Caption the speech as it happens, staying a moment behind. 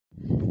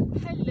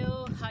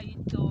Hello, how you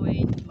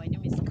doing? My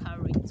name is I'm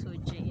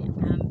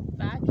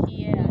back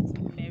here at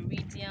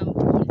Meridian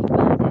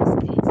Boulevard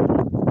Estate in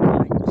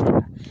Okun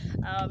Ajah.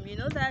 You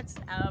know that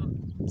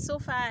so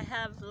far I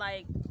have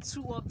like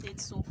 2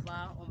 updates so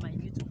far on my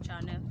YouTube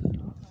channel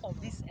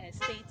of this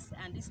estate,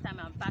 and this time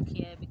I'm back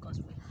here because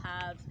we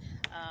have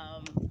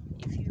a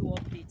few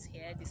updates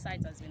here. The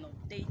site has been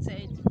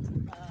updated.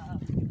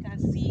 You can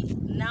see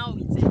now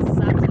it's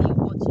exactly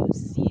what you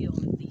see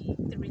on the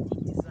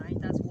 3D design.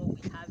 That's what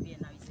we have here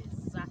now. It's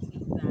exactly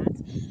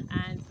that.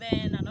 And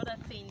then another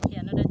thing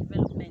here, another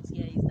development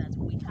here is that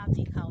we have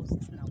the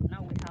houses now.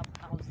 Now we have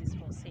houses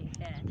for sale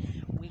here.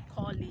 We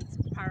call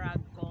it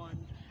Paragon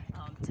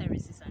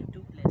Terraces and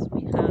Duplexes.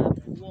 We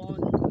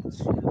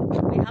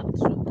have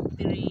two,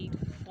 three,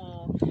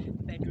 4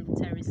 bedroom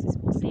terraces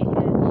for sale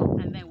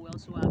here, and then we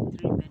also have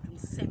 3 bedroom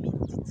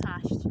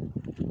semi-detached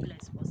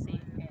duplex for sale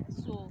here.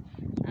 So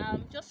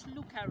just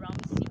look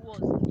around, see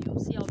what's new,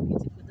 see how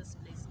beautiful this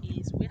place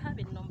is. We have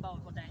a number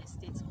of other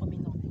estates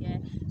coming up here,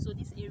 so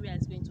this area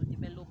is going to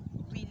develop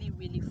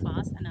really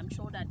fast, and I'm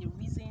sure that the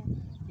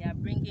reason they are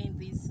bringing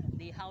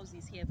the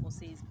houses here for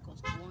sale is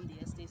because we want the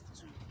estates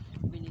to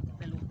really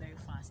develop very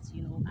fast,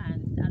 you know.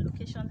 And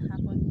allocation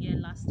happened here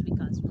last week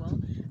as well.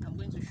 I'm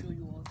going to show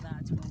you all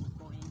that when we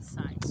go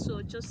inside,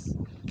 so just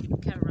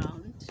look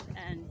around.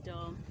 And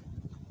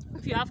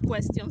if you have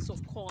questions,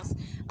 of course,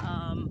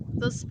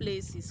 this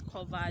place is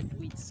covered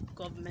with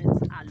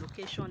government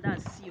allocation,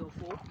 that's C of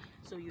O,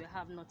 so you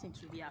have nothing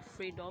to be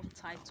afraid of.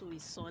 Title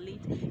is solid.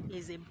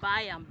 It's a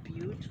buy and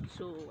build,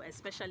 so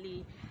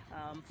especially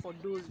for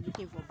those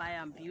looking for buy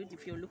and build,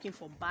 if you're looking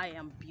for buy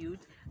and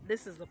build,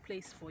 this is the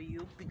place for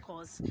you,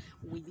 because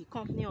with the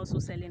company also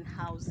selling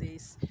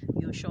houses,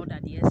 you're sure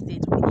that the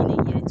estate within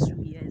a year,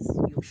 2 years,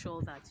 you're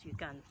sure that you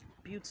can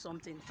build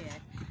something here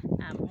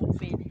and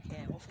move in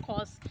here. Of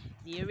course,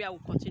 the area will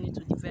continue to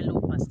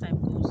develop as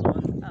time goes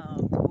on.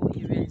 The whole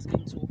area is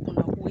going to open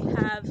up. We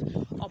have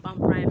urban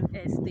prime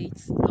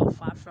estates not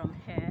far from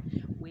here.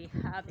 We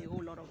have a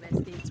whole lot of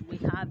estates. We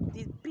have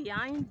this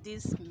behind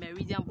this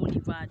Meridian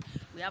Boulevard.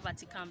 We have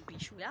Vatican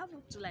Beach. We have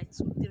up to like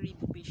 2-3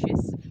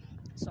 beaches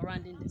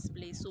surrounding this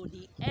place. So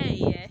the air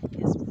here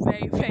is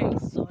very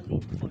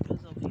solid for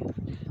those of you.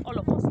 All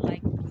of us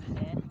like being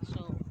here.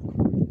 So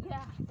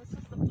yeah, this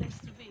is the place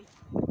to be.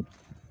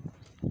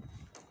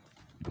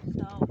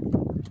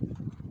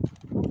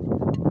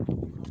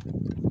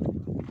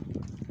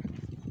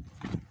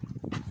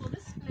 So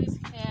this place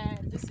here,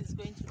 this is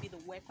going to be the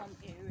welcome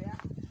area.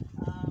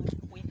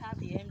 We have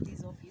the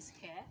MD's office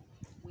here.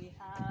 We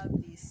have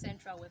the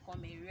central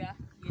welcome area.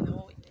 You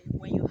know,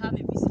 when you have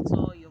a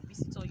visitor, you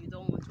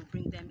don't want to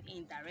bring them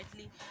in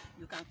directly,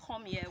 you can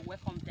come here,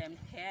 welcome them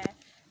here,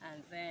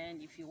 and then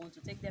if you want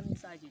to take them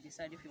inside, you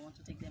decide if you want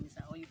to take them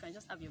inside, or you can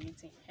just have your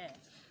meeting here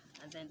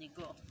and then they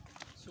go.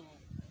 So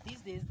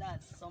these days,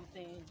 that's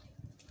something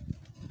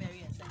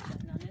very essential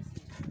in an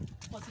estate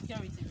for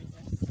security reasons.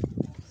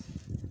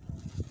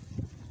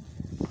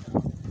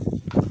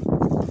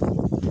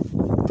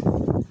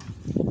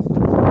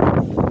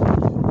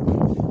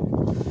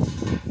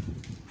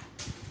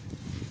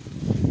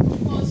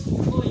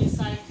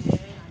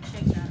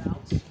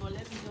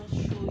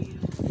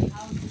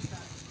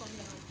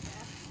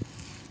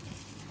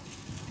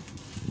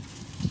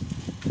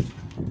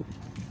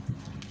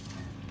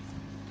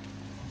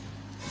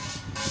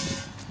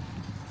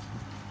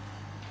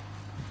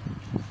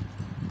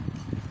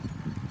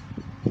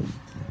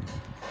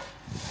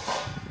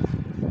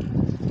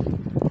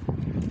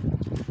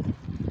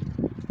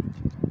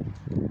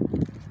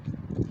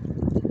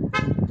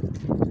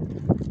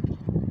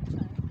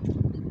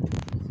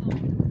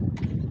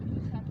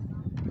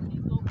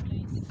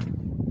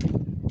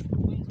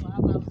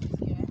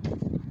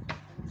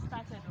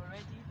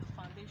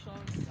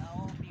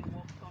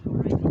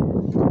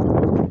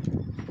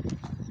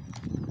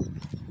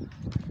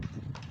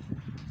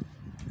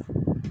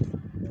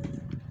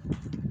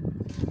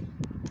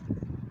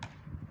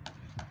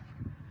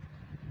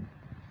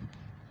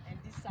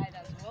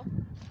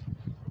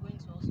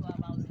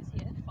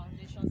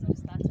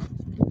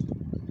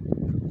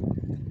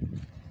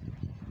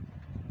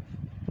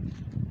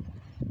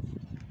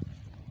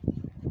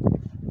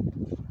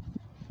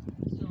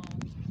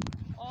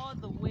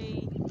 The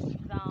way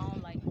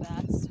down like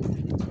that,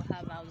 we need to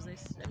have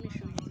houses. Let me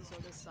show you this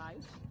other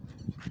side.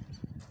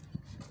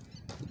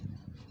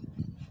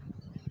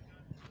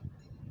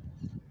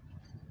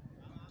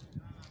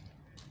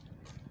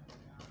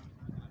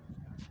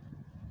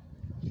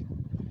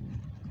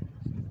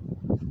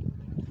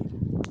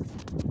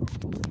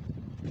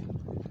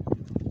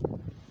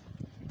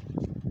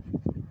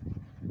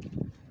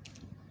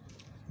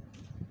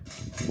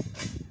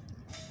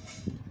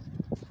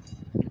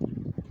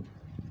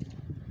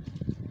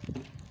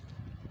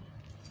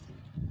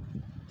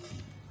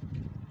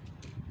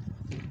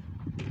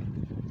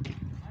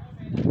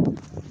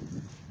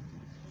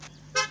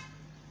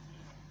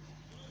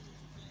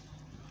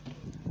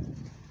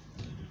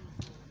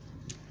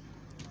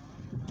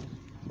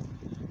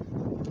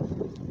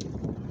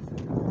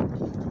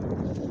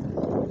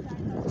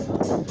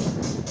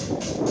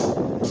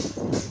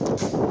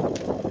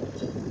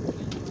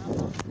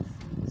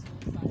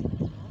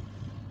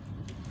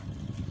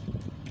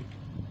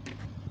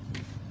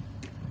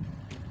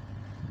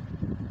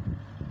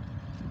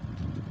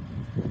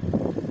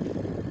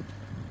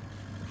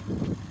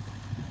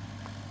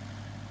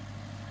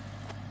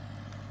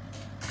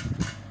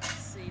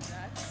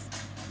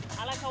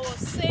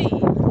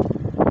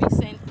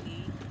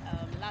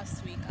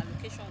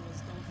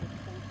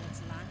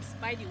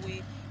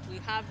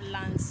 have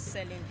land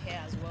selling here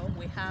as well.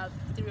 We have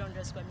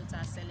 300 square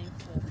meters selling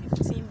for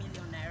 15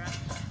 million naira,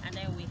 and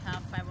then we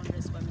have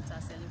 500 square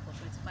meters selling for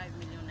 25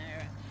 million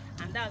naira,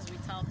 and that's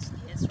without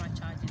the extra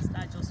charges.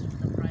 That's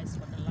just the price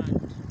for the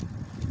land.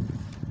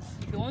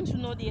 If you want to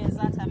know the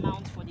exact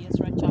amount for the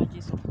extra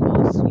charges, of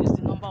course, use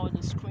the number on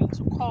the screen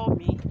to call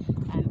me,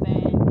 and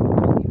then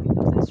I'll give you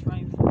those extra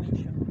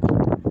information.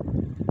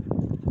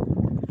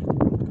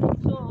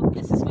 So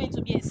this is going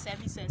to be a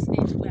service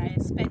estate. We are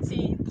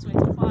expecting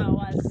 24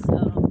 hours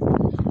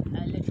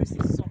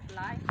electricity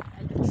supply.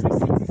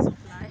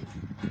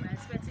 We're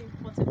expecting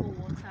potable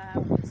water.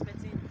 We're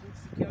expecting good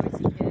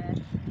security here.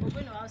 We're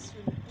going to have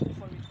swimming pool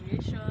for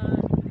recreation,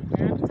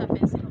 perimeter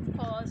fencing, of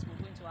course.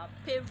 We're going to have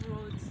paved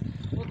roads.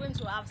 We're going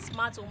to have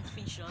smart home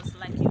features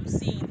like you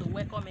see in the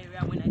welcome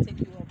area when I take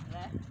you up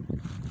there.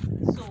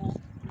 So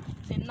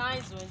it's a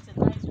nice one. It's a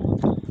nice one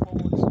to look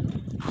forward to.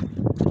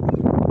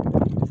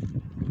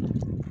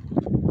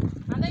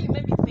 And then you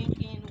may be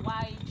thinking,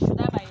 why should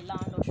I buy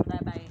land or should I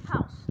buy a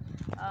house?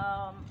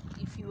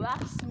 If you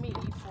ask me,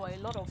 for a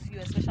lot of you,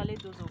 especially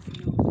those of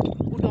you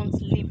who don't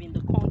live in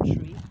the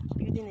country,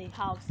 building a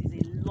house is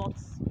a lot,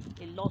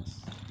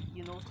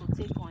 you know, to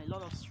take on, a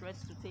lot of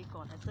stress to take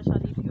on,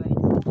 especially if you are in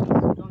the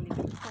office, you don't live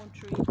in the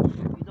country,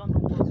 you don't know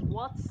what's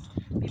what.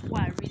 People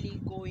are really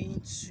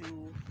going to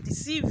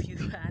deceive you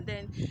and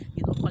then,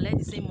 you know, collect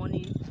the same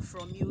money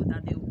from you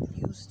that they will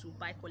use to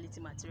buy quality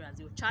materials.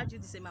 They will charge you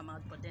the same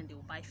amount, but then they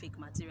will buy fake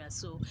materials.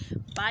 So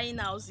buying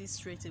houses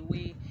straight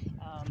away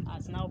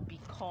has now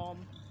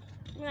become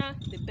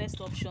the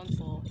best option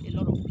for a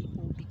lot of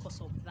people because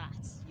of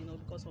that, you know,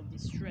 because of the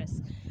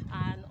stress.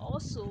 And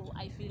also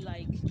I feel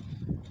like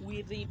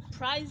with the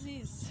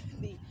prices,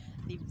 the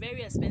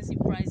very expensive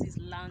prices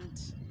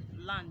land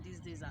these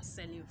days are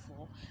selling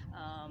for,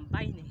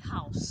 buying a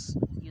house,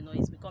 you know,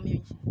 it's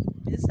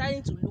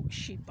starting to look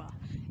cheaper,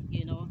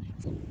 you know.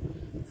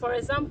 For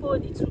example,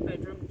 the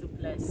two-bedroom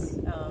duplex,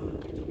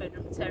 the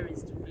two-bedroom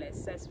terrace duplex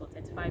sells for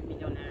 35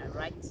 million naira,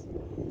 right?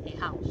 A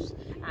house.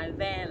 And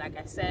then, like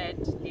I said,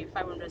 the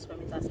 500 square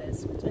meters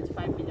sells for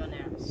 25 million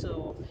naira.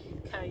 So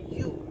can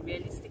you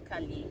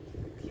realistically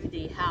build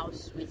a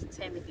house with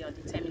 10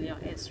 million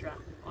extra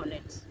on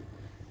it?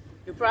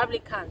 You probably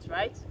can't,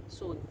 right?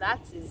 So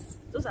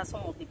those are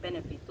some of the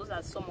benefits. Those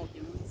are some of the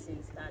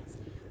reasons that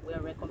we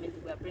are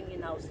recommending. We are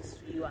bringing houses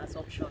to you as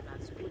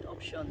good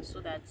options,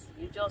 so that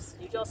you just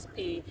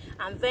pay.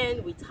 And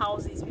then with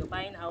houses, you're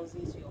buying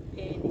houses, you're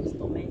paying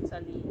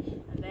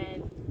instrumentally, and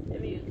then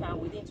maybe you can,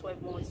 within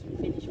 12 months you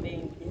finish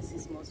paying, within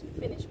 6 months you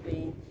finish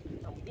paying,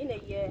 and within a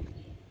year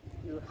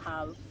you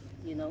have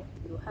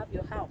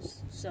your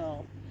house.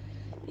 So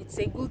it's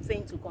a good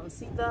thing to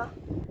consider.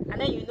 And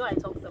then, you know, I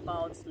talked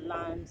about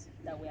land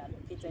that we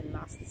allocated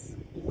last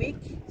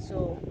week.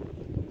 So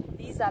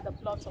these are the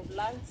plots of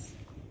land.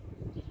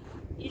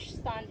 Each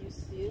stand you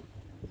see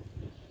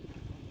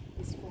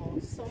is for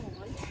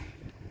someone.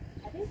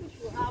 I think we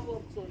should have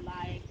up to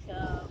like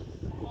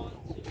 1,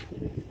 2,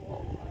 3,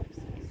 4, 5,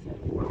 6, 7,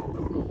 8,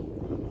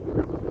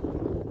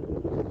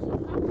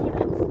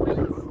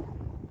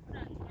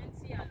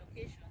 120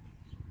 allocation.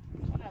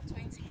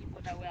 120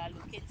 people that were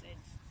allocated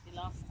the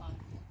last time.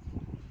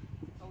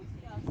 But we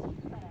still have some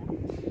there.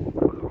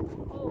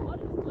 Oh, what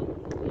is going on?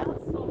 We have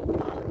some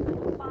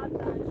far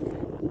down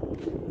there.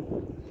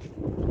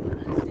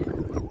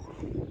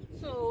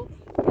 So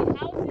the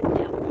houses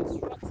they are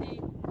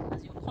constructing, as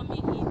you're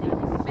coming in, they are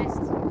the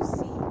first you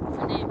see,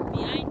 and then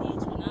behind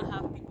it we now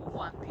have people who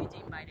are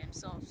building by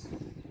themselves,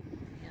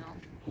 you know.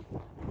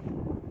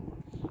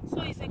 So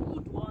it's a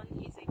good one.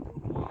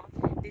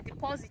 The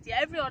deposit,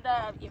 every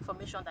other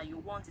information that you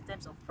want in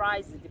terms of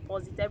price, the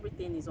deposit,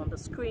 everything is on the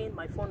screen.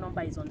 My phone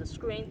number is on the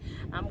screen.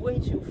 I'm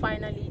going to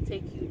finally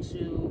take you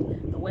to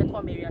the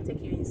welcome area,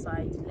 take you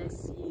inside.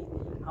 Let's see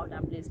how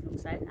that place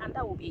looks like, and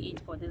that will be it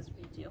for this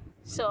video.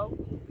 So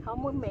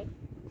come with me.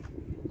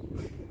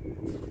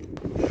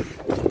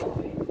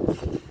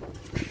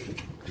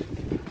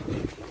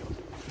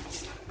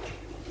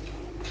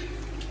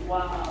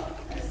 Wow,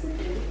 that's it.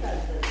 Look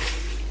at this.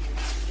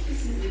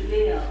 This is the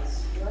layout,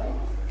 right?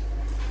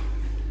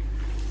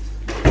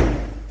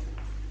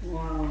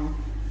 Wow,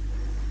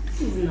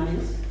 this is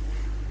nice.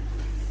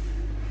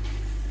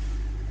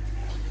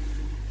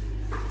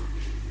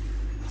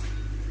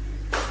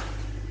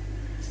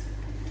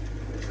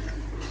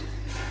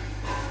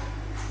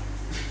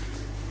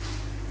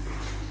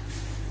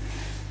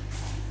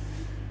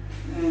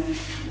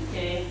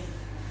 Okay,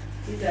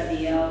 these are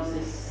the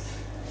houses.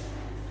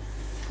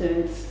 So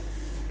it's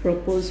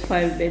proposed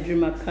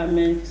 5-bedroom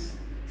apartments,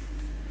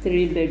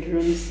 3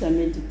 bedrooms,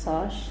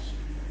 semi-detached.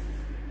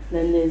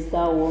 Then there's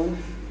that one,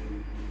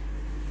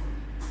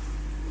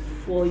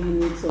 4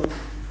 units of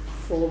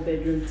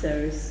 4-bedroom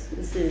terrace.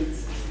 This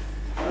is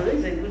oh, this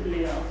is a good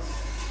layout.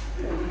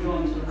 A good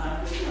one to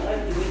have. I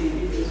like the way they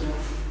did this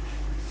one.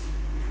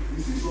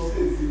 This is also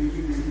a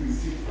significant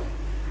receipt.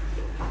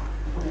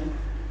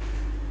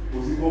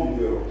 Was it home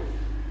there?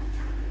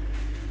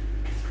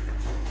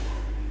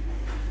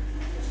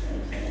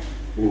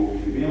 Oh,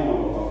 bien, on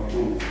va pas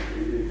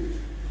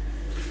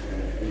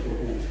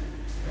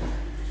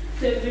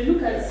So if you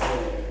look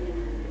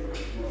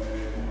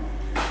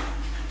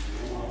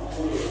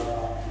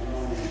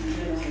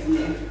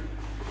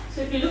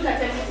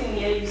at everything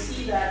here, you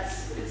see that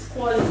it's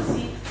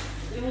quality,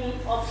 even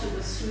up to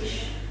the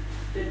switch,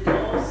 the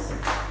doors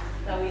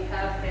that we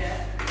have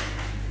here.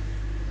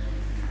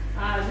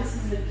 This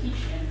is the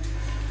kitchen.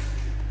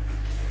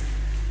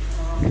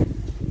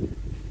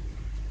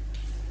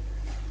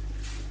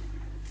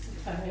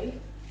 Okay.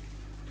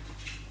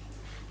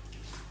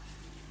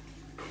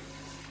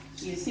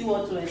 You see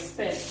what to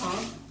expect,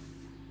 huh?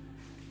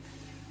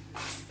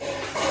 You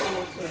see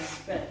what to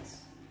expect.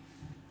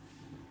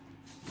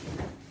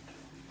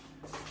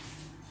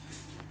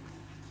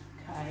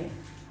 Okay.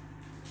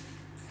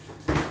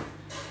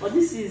 But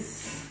this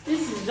is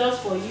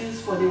just for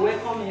use for the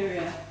welcome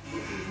area.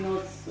 This is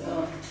not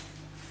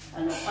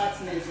an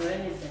apartment or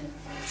anything.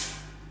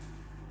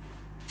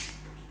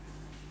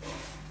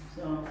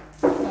 So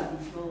look at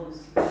the doors.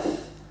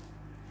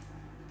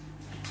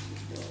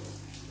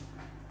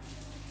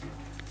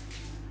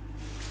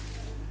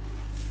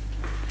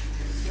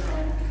 So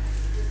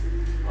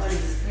what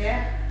is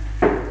here?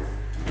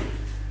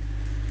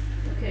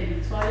 Okay, the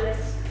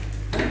toilet.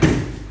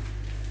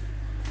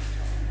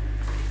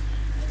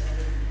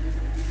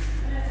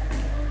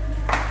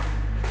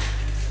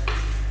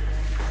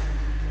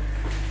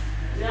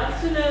 Good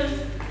afternoon.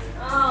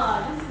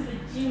 This is the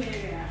gym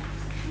area.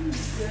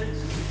 Good.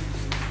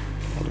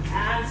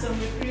 And some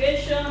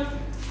recreation.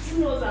 Who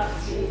knows how to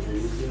play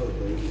this? You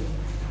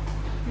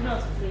know how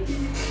to play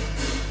this?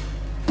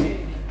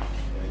 Really?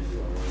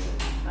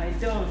 I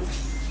don't.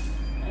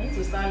 I need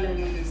to start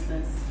learning this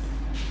things.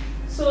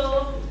 So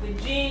the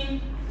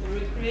gym, the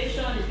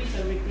recreation, a bit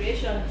of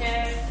recreation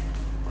here.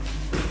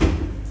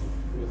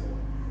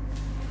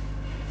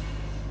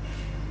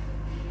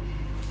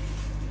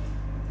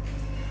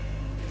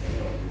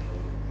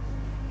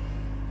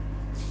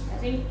 I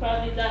think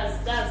probably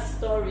that's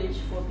storage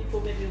for people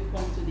maybe who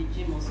come to the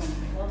gym or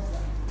something. What's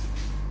that?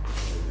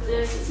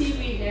 There's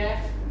TV here.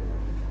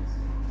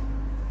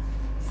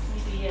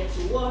 TV here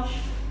to wash.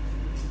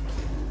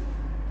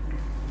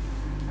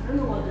 I don't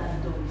know what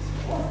that door is.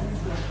 What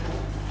is that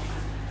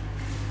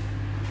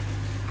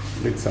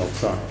for? It's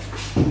outside.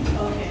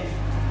 Okay.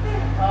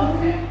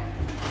 Okay.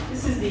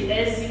 This is the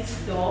exit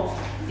door.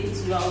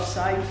 It's you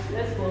outside.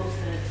 Let's go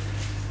upstairs.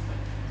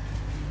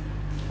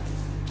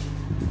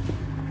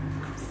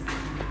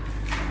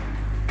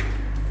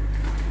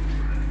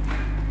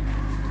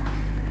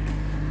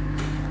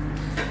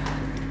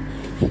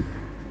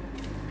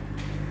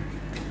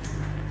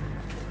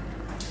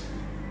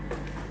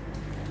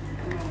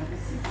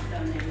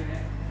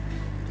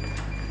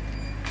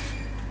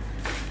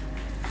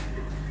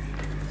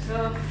 So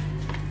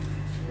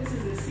this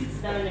is the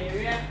sit down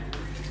area,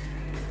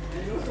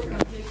 and you also can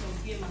play some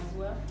game as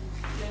well.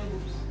 Play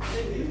hoops.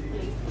 Play with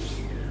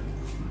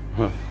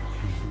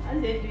How do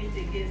they do it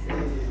again? Sir?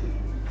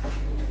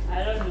 I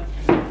don't know.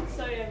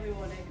 Sorry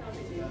everyone, I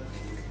can't do it.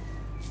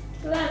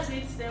 So that's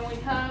it. Then we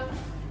have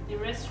the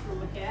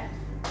restroom here.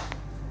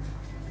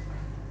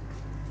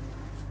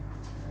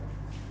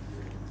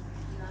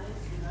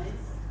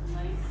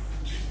 Nice.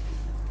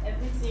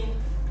 Everything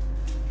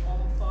on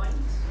point.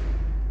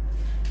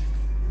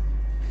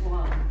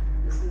 Wow,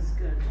 this is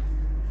good.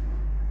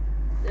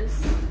 This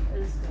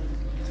is good.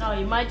 Now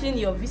imagine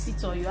your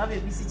visitor, you have a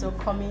visitor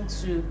coming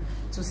to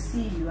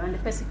see you, and the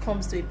person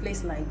comes to a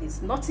place like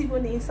this, not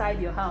even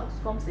inside your house,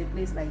 comes to a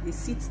place like this,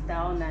 sits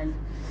down and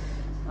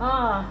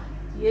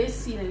you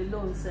see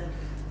alone self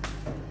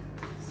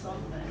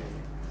something.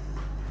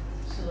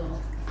 So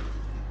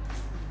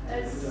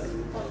let's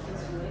put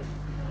this way.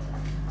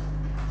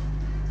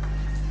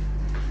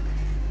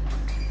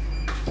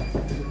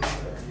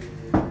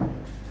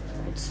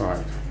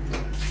 Outside.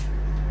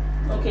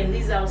 Okay,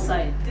 this is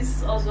outside. This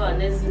is also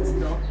an exit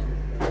door.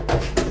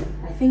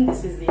 I think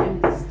this is the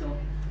MD's door.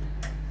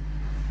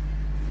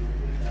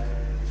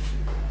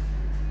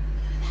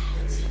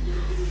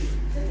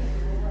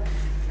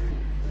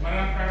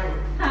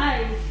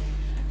 Hi.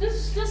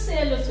 Just say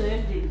hello to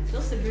MD.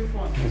 Just a brief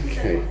one.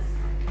 Okay.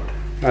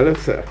 Hello,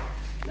 sir.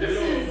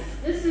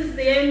 This is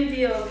the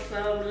MD of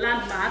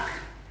Landmark.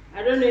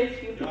 I don't know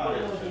if you people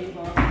know him,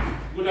 but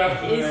good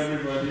afternoon,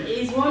 everybody.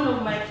 He's one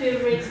of my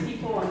favorite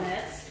people on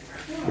earth.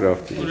 Good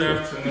afternoon. Good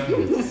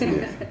afternoon.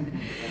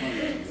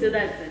 So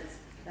that's it.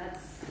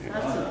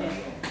 That's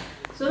okay.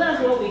 So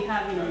that's what we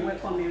have in the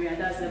welcome area.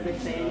 That's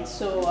everything.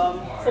 So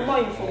for more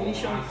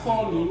information,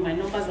 call me. My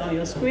numbers are on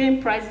your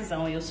screen. Prices are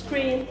on your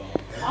screen.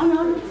 I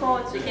look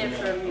forward to hearing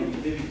from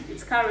you.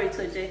 It's Kari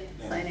Toje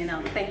signing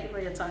out. Thank you for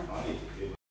your time.